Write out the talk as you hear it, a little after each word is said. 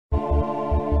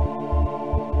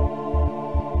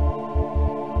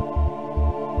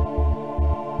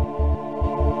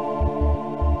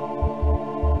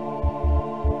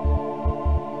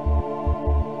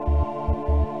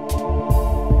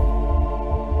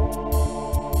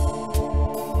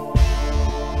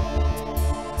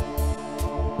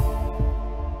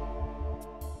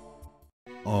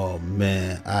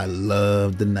I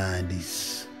love the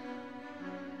 90s.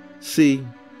 See,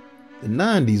 the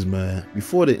 90s, man,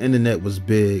 before the internet was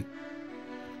big,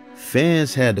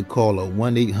 fans had to call a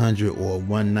 1-800 or a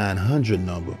 1-900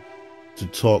 number to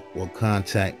talk or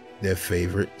contact their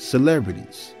favorite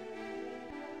celebrities.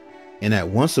 And at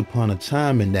once upon a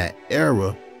time in that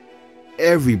era,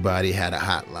 everybody had a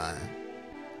hotline.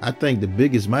 I think the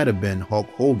biggest might have been Hulk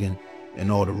Hogan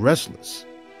and all the wrestlers.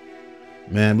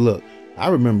 Man, look, I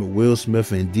remember Will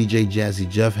Smith and DJ Jazzy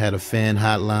Jeff had a fan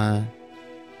hotline.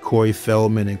 Corey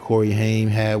Feldman and Corey Haim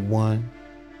had one.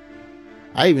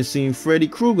 I even seen Freddy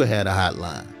Krueger had a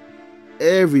hotline.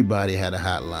 Everybody had a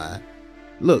hotline.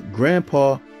 Look,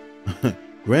 Grandpa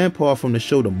from the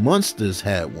show The Munsters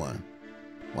had one.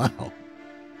 Wow.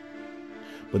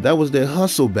 But that was their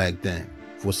hustle back then,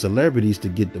 for celebrities to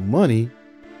get the money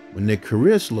when their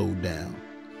career slowed down.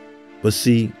 But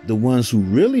see, the ones who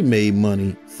really made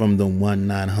money from the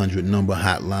 1-900 number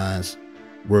hotlines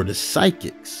were the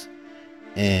psychics.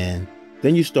 And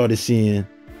then you started seeing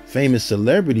famous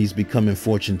celebrities becoming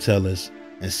fortune tellers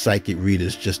and psychic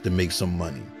readers just to make some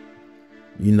money.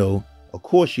 You know, of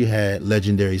course you had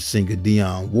legendary singer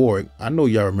Dionne Warwick. I know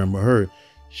y'all remember her.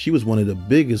 She was one of the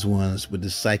biggest ones with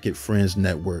the Psychic Friends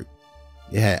Network.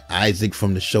 You had Isaac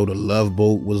from the show The Love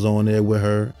Boat was on there with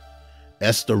her.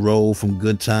 Esther Rolle from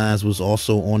Good Times was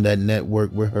also on that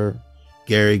network with her.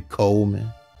 Gary Coleman.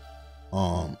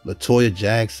 LaToya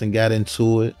Jackson got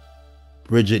into it.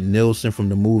 Bridget Nielsen from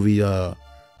the movie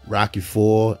Rocky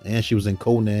IV, and she was in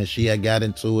Conan. She had got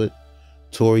into it.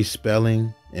 Tori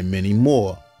Spelling and many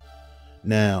more.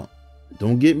 Now,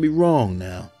 don't get me wrong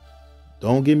now.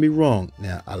 Don't get me wrong.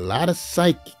 Now, a lot of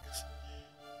psychics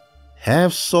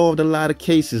have solved a lot of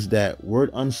cases that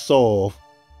were unsolved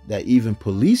that even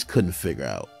police couldn't figure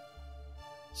out.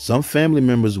 Some family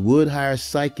members would hire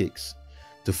psychics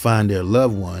to find their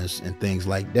loved ones and things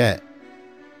like that.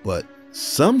 But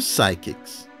some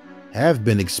psychics have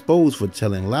been exposed for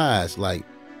telling lies, like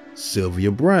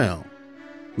Sylvia Brown,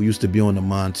 who used to be on the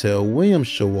Montel Williams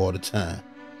show all the time.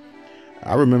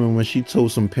 I remember when she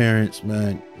told some parents,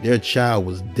 man, their child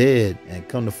was dead, and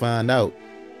come to find out,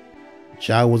 the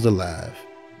child was alive.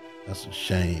 That's a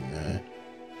shame, man.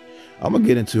 I'm gonna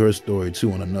get into her story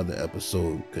too on another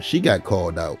episode, because she got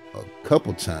called out a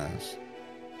couple times.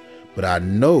 But I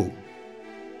know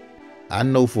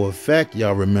for a fact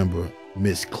y'all remember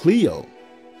Miss Cleo.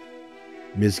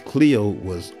 Miss Cleo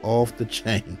was off the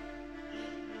chain.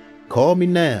 Call me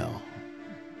now.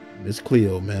 Miss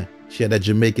Cleo, man. She had that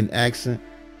Jamaican accent.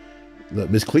 Look,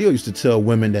 Miss Cleo used to tell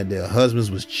women that their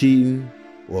husbands was cheating,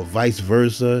 or vice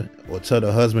versa, or tell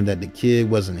the husband that the kid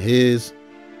wasn't his.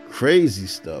 Crazy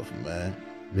stuff, man.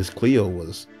 Miss Cleo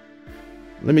was.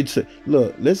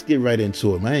 Look, let's get right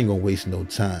into it. I ain't gonna waste no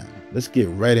time. Let's get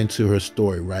right into her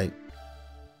story, right?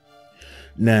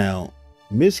 Now,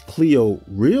 Miss Cleo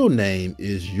real name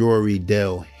is Yori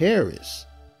Dell Harris,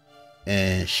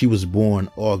 and she was born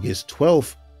August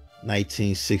 12th,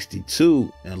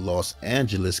 1962 in Los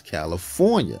Angeles,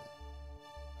 California.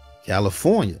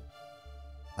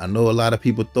 I know a lot of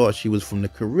people thought she was from the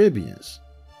Caribbeans.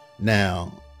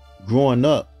 Now, growing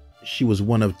up, she was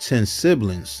one of 10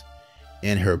 siblings,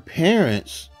 and her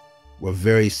parents were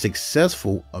very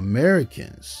successful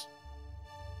Americans.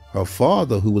 Her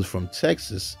father, who was from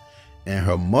Texas, and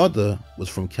her mother was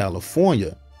from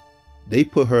California, they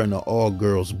put her in an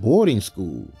all-girls boarding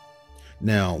school.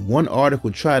 Now, one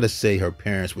article tried to say her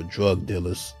parents were drug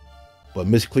dealers, but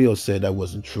Miss Cleo said that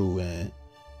wasn't true, and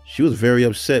she was very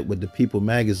upset with the People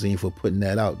magazine for putting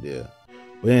that out there.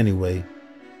 But anyway,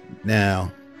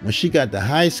 now, when she got to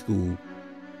high school,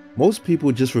 most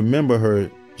people just remember her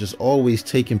just always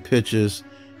taking pictures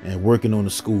and working on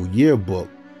the school yearbook.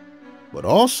 But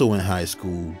also in high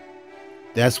school,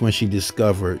 that's when she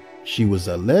discovered she was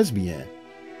a lesbian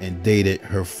and dated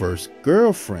her first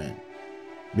girlfriend.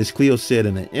 Miss Cleo said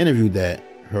in an interview that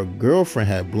her girlfriend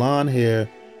had blonde hair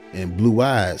and blue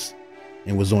eyes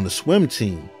and was on the swim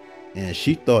team, and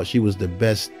she thought she was the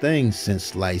best thing since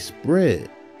sliced bread.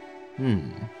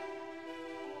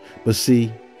 But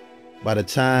see, by the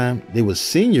time they were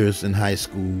seniors in high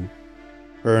school,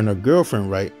 her and her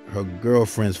girlfriend, her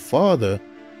girlfriend's father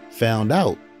found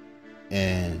out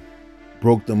and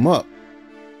broke them up.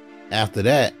 After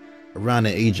that, around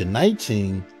the age of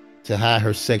 19, to hide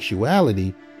her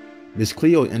sexuality, Miss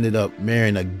Cleo ended up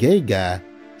marrying a gay guy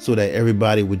so that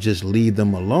everybody would just leave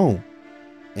them alone.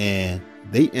 And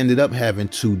they ended up having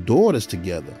 2 daughters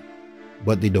together,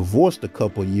 but they divorced a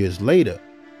couple years later.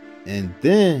 And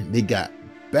then they got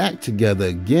back together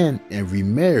again and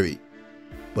remarried,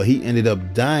 but he ended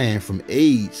up dying from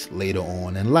AIDS later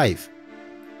on in life.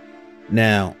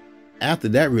 Now, after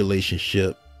that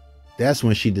relationship, that's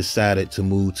when she decided to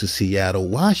move to Seattle,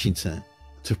 Washington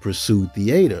to pursue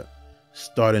theater,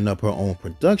 starting up her own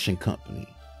production company.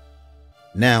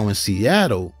 Now in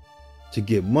Seattle, to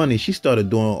get money, she started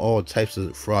doing all types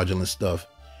of fraudulent stuff.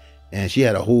 And she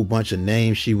had a whole bunch of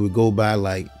names she would go by,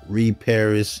 like Reed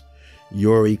Paris,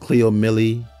 Yuri, Cleo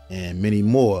Millie, and many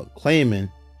more, claiming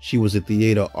she was a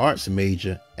theater arts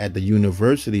major at the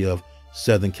University of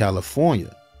Southern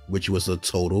California, which was a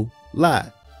total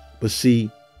lie. But see,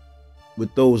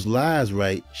 with those lies,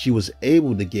 right, she was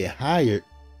able to get hired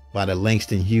by the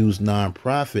Langston Hughes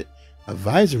nonprofit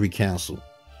advisory council.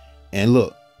 And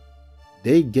look,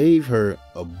 they gave her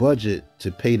a budget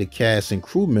to pay the cast and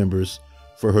crew members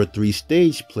for her 3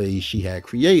 stage plays she had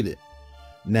created.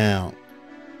 Now,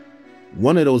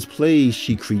 one of those plays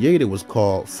she created was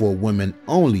called For Women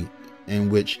Only, in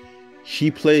which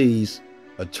she plays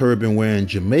a turban-wearing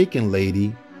Jamaican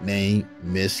lady named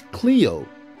Miss Cleo,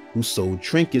 who sold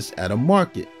trinkets at a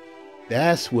market.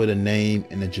 That's where the name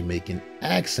and the Jamaican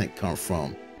accent come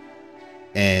from.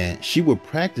 And she would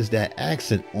practice that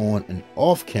accent on and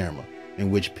off camera,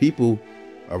 in which people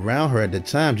around her at the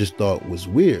time just thought was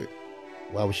weird.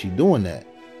 Why was she doing that?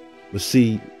 But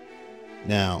see,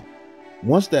 now,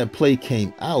 once that play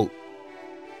came out,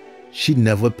 she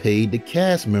never paid the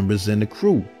cast members and the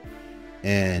crew.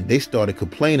 And they started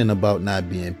complaining about not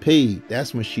being paid.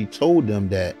 That's when she told them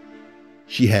that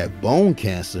she had bone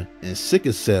cancer and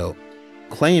sickle cell,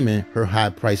 claiming her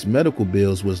high-priced medical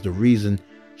bills was the reason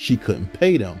she couldn't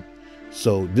pay them.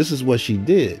 So this is what she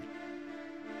did.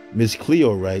 Miss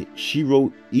Cleo, right, she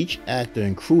wrote each actor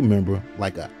and crew member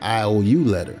like an IOU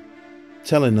letter,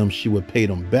 telling them she would pay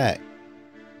them back.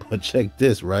 But check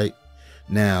this, right?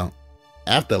 Now,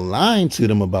 after lying to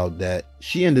them about that,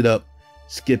 she ended up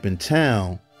skipping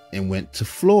town and went to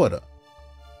Florida.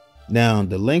 Now,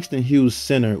 the Langston Hughes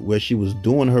Center where she was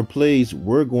doing her plays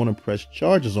were going to press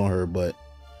charges on her, but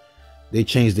they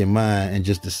changed their mind and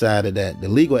just decided that the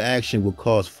legal action would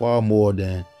cost far more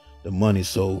than the money,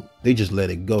 so they just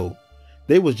let it go.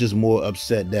 They was just more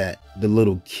upset that the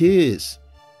little kids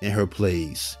in her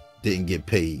plays didn't get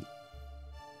paid.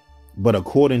 But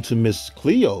according to Miss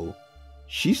Cleo,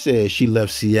 she said she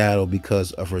left Seattle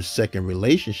because of her second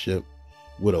relationship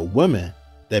with a woman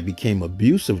that became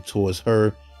abusive towards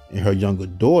her and her younger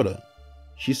daughter.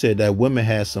 She said that woman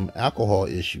had some alcohol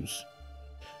issues.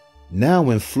 Now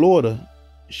in Florida,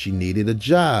 she needed a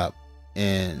job,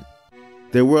 and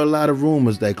there were a lot of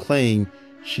rumors that claimed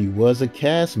she was a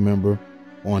cast member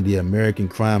on the American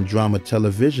crime drama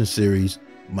television series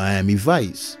Miami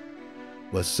Vice.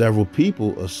 But several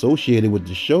people associated with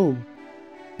the show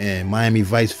and Miami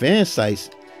Vice fan sites,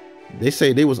 they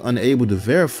say they was unable to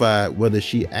verify whether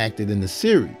she acted in the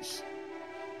series.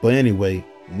 But anyway,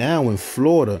 now in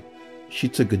Florida, she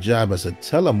took a job as a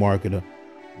telemarketer,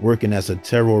 working as a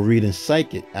tarot reading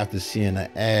psychic after seeing an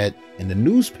ad in the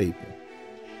newspaper.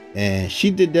 And she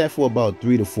did that for about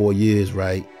 3 to 4 years,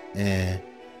 right? And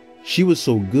she was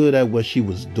so good at what she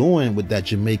was doing with that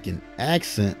Jamaican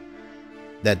accent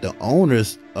that the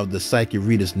owners of the Psychic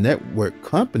Readers Network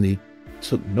company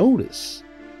took notice.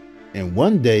 And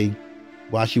one day,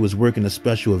 while she was working a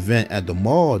special event at the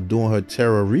mall doing her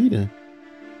tarot reading,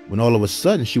 when all of a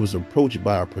sudden she was approached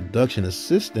by a production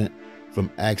assistant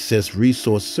from Access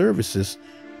Resource Services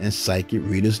and Psychic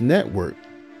Readers Network.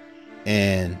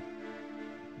 And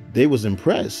they was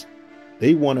impressed.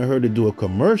 They wanted her to do a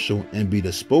commercial and be the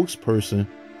spokesperson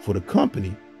for the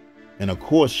company. And of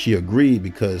course she agreed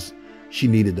because she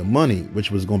needed the money,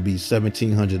 which was going to be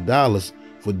 $1,700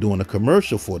 for doing a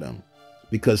commercial for them.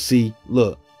 Because see,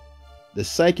 look, the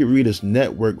Psychic Readers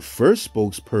Network first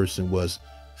spokesperson was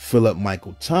Philip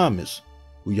Michael Thomas,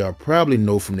 who y'all probably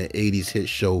know from the 80s hit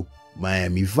show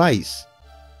Miami Vice.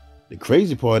 The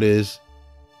crazy part is,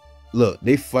 look,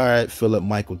 they fired Philip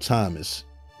Michael Thomas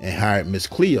and hired Miss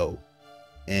Cleo,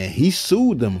 and he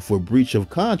sued them for breach of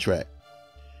contract.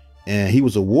 And he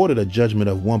was awarded a judgment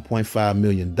of $1.5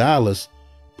 million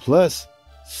plus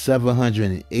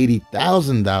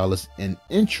 $780,000 in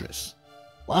interest.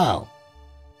 Wow.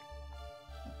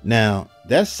 Now,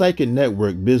 that psychic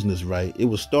network business, right, it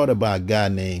was started by a guy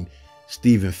named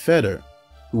Stephen Fetter,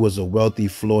 who was a wealthy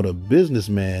Florida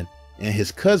businessman, and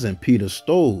his cousin Peter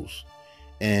Stoles.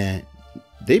 And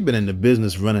they've been in the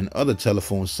business running other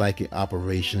telephone psychic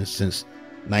operations since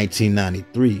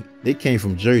 1993. They came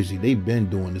from Jersey. They've been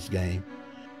doing this game.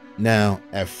 Now,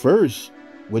 at first,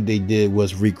 what they did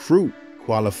was recruit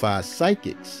qualified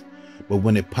psychics. But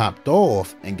when it popped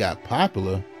off and got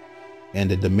popular and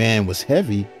the demand was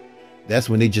heavy, that's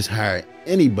when they just hired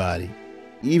anybody,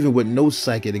 even with no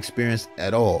psychic experience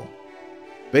at all.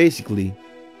 Basically,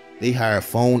 they hire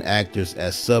phone actors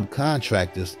as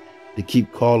subcontractors to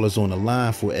keep callers on the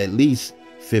line for at least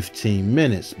 15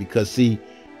 minutes. Because see,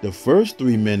 the first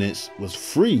 3 minutes was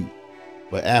free,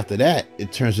 but after that,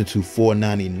 it turns into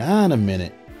 $4.99 a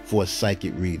minute for a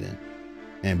psychic reading.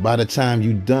 And by the time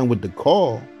you're done with the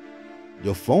call,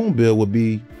 your phone bill would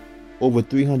be over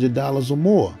 $300 or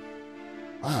more.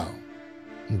 Wow,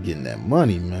 I'm getting that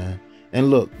money, man. And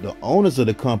look, the owners of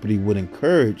the company would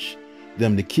encourage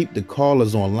them to keep the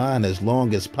callers online as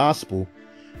long as possible,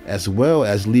 as well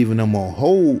as leaving them on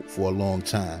hold for a long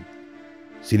time.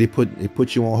 See, they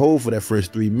put you on hold for that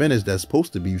first 3 minutes that's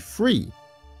supposed to be free,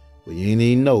 but you ain't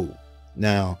even know.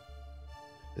 Now,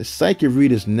 the Psychic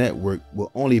Readers Network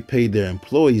will only pay their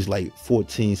employees like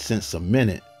 14 cents a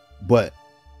minute, but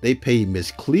they paid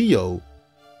Miss Cleo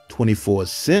 24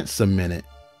 cents a minute,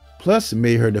 plus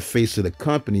made her the face of the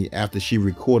company after she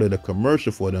recorded a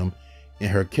commercial for them in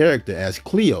her character as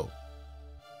Cleo.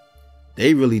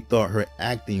 They really thought her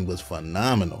acting was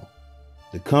phenomenal.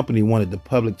 The company wanted the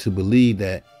public to believe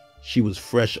that she was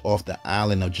fresh off the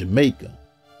island of Jamaica.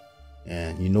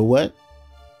 And you know what?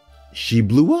 She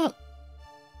blew up.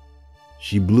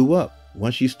 She blew up.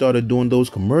 Once she started doing those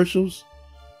commercials,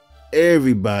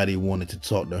 everybody wanted to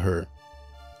talk to her.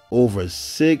 Over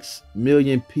 6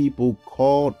 million people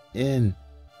called in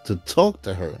to talk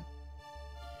to her.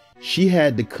 She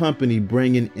had the company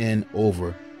bringing in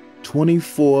over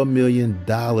 $24 million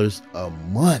a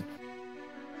month.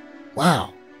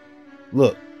 Wow.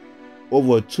 Look,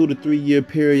 over a 2 to 3 year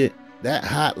period, that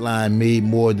hotline made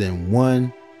more than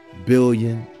 $1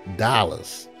 billion.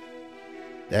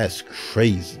 That's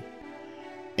crazy.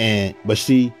 But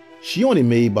see, she only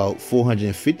made about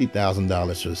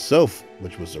 $450,000 herself,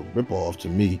 which was a ripoff to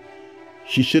me.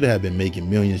 She should have been making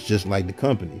millions just like the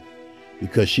company,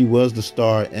 because she was the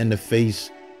star and the face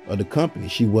of the company.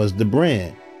 She was the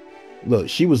brand. Look,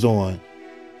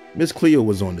 Miss Cleo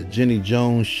was on the Jenny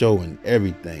Jones show and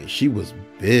everything. She was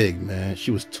big, man.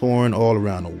 She was touring all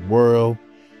around the world.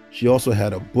 She also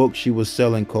had a book she was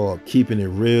selling called Keeping It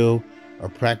Real, a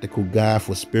practical guide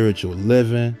for spiritual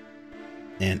living.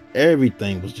 And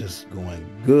everything was just going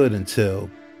good until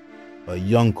a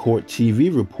young court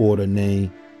TV reporter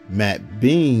named Matt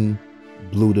Bean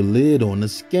blew the lid on the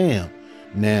scam.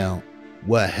 Now,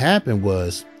 what happened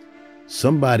was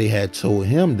somebody had told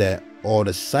him that all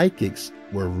the psychics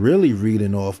were really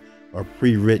reading off a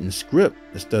pre-written script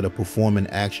instead of performing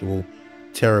actual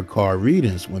tarot card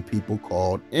readings when people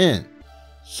called in.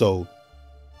 So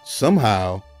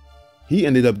somehow he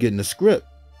ended up getting the script,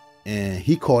 and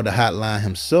he called the hotline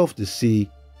himself to see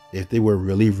if they were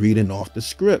really reading off the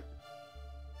script.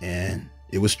 And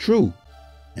it was true.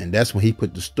 And that's when he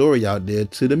put the story out there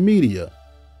to the media.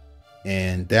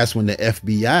 And that's when the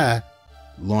FBI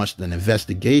launched an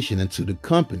investigation into the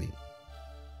company.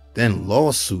 Then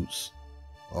lawsuits.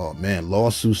 Oh man,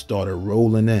 lawsuits started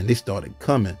rolling in. They started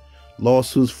coming.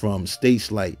 Lawsuits from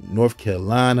states like North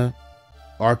Carolina,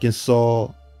 Arkansas,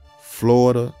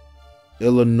 Florida,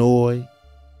 Illinois,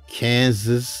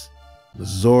 Kansas,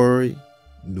 Missouri,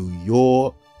 New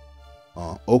York,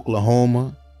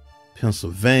 Oklahoma,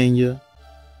 Pennsylvania,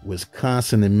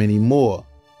 Wisconsin, and many more.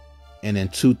 And in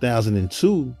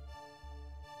 2002,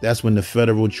 that's when the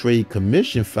Federal Trade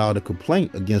Commission filed a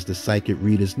complaint against the Psychic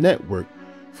Readers Network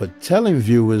for telling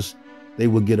viewers they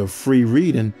would get a free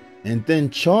reading and then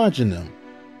charging them.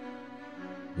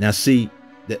 Now see,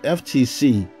 the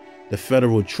FTC, the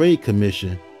Federal Trade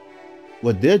Commission,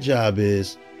 what their job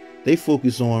is, they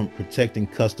focus on protecting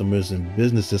customers and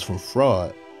businesses from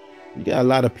fraud. You got a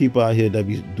lot of people out here that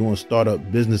be doing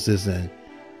startup businesses and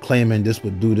claiming this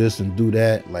would do this and do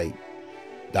that. Like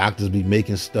doctors be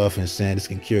making stuff and saying this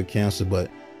can cure cancer,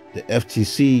 but the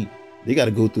FTC, they got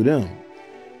to go through them.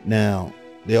 Now,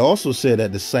 they also said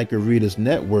that the Psychic Readers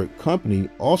Network company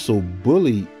also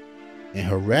bullied and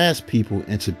harassed people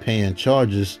into paying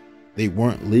charges they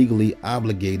weren't legally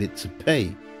obligated to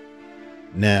pay.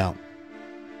 Now,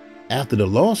 after the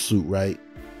lawsuit, right,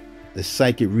 the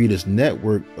Psychic Readers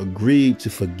Network agreed to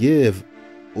forgive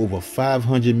over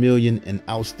 $500 million in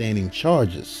outstanding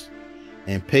charges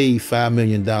and paid $5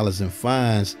 million in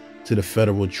fines to the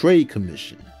Federal Trade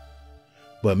Commission.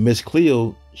 But Miss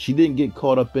Cleo, she didn't get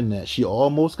caught up in that. She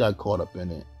almost got caught up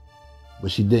in it, but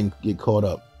she didn't get caught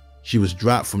up. She was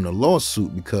dropped from the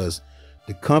lawsuit because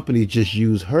the company just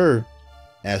used her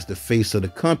as the face of the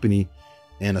company,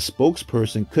 and a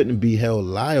spokesperson couldn't be held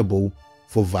liable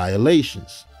for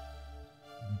violations.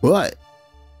 But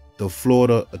the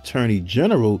Florida Attorney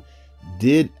General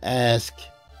did ask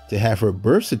to have her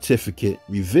birth certificate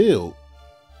revealed,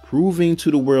 proving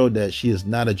to the world that she is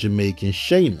not a Jamaican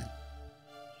shaman.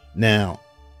 Now,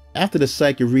 After the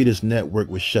Psychic Readers Network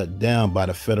was shut down by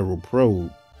the federal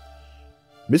probe,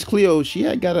 Miss Cleo, she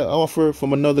had got an offer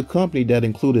from another company that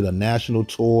included a national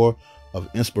tour of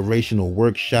inspirational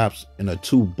workshops and a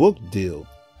 2-book deal.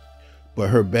 But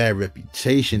her bad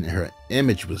reputation and her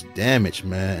image was damaged,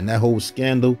 man, and that whole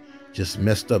scandal just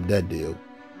messed up that deal.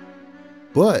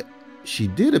 But she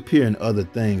did appear in other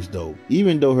things though.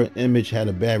 Even though her image had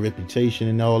a bad reputation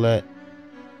and all that,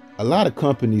 a lot of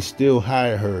companies still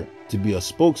hire her to be a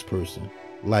spokesperson.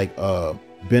 Like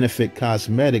Benefit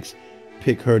Cosmetics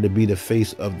picked her to be the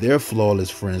face of their Flawless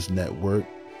Friends network.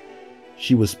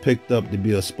 She was picked up to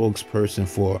be a spokesperson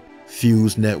for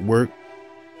Fuse Network.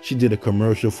 She did a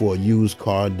commercial for a used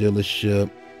car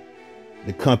dealership.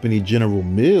 The company General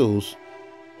Mills,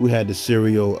 who had the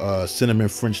cereal Cinnamon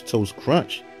French Toast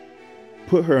Crunch,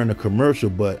 put her in a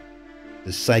commercial, but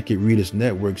the Psychic Readers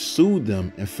Network sued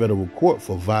them in federal court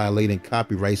for violating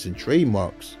copyrights and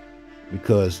trademarks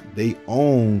because they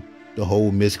own the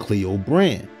whole Miss Cleo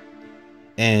brand.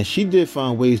 And she did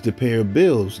find ways to pay her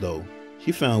bills though.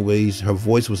 She found ways. Her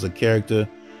voice was a character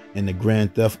in the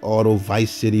Grand Theft Auto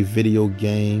Vice City video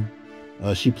game.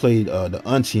 She played the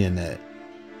auntie in that.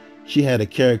 She had a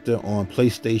character on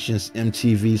PlayStation's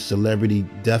MTV Celebrity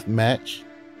Deathmatch.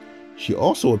 She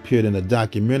also appeared in a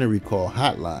documentary called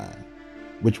Hotline,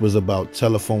 which was about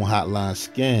telephone hotline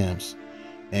scams.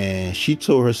 And she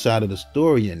told her side of the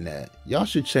story in that. Y'all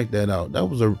should check that out. That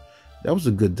was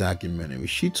a good documentary.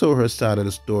 She told her side of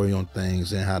the story on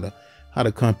things and how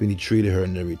the company treated her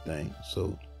and everything.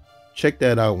 So check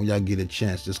that out when y'all get a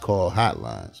chance. It's called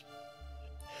Hotlines.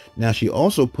 Now, she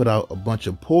also put out a bunch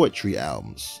of poetry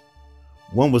albums.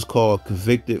 One was called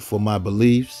Convicted for My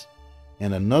Beliefs,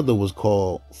 and another was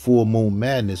called Full Moon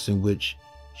Madness, in which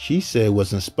she said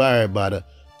was inspired by the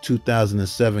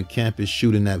 2007 campus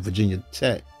shooting at Virginia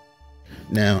Tech.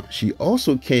 Now, she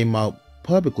also came out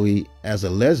publicly as a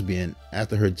lesbian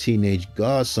after her teenage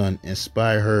godson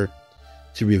inspired her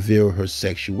to reveal her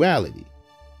sexuality.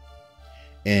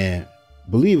 And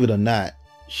believe it or not,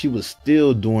 she was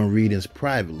still doing readings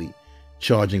privately,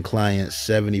 charging clients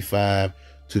 $75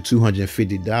 to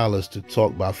 $250 to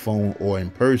talk by phone or in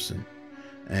person.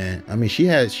 And I mean,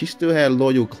 she still had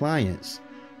loyal clients,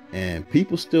 and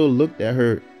people still looked at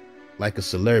her like a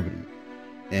celebrity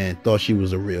and thought she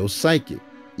was a real psychic,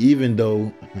 even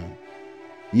though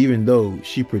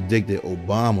she predicted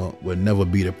Obama would never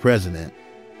be the president,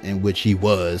 in which he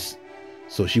was.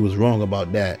 So she was wrong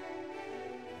about that.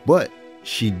 But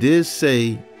she did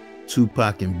say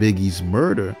Tupac and Biggie's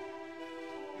murder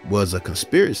was a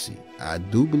conspiracy. I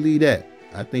do believe that.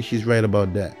 I think she's right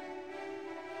about that.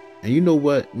 And you know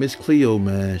what? Miss Cleo,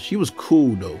 man, she was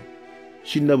cool though.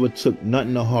 She never took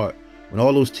nothing to heart. When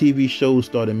all those TV shows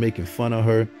started making fun of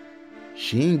her,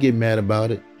 she didn't get mad about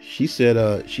it. She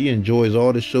said she enjoys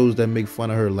all the shows that make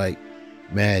fun of her, like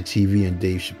Mad TV and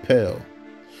Dave Chappelle.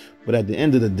 But at the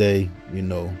end of the day, you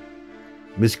know,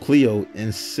 Miss Cleo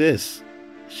insists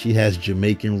she has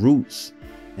Jamaican roots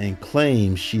and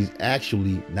claims she's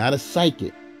actually not a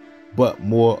psychic, but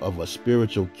more of a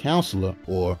spiritual counselor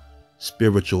or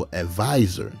spiritual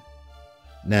advisor.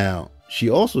 Now, she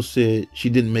also said she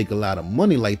didn't make a lot of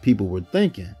money like people were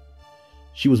thinking.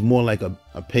 She was more like a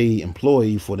paid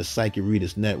employee for the Psychic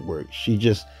Readers Network. She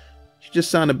just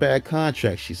signed a bad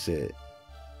contract, she said.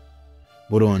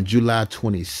 But on July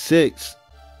 26,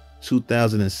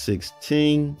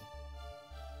 2016,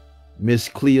 Miss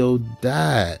Cleo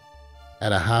died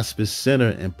at a hospice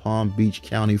center in Palm Beach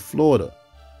County, Florida,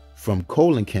 from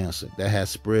colon cancer that had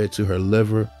spread to her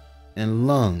liver and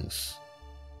lungs.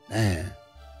 Man.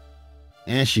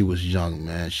 And she was young,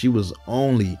 man. She was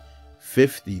only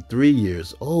 53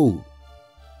 years old.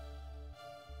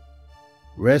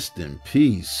 Rest in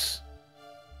peace,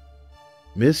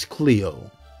 Miss Cleo.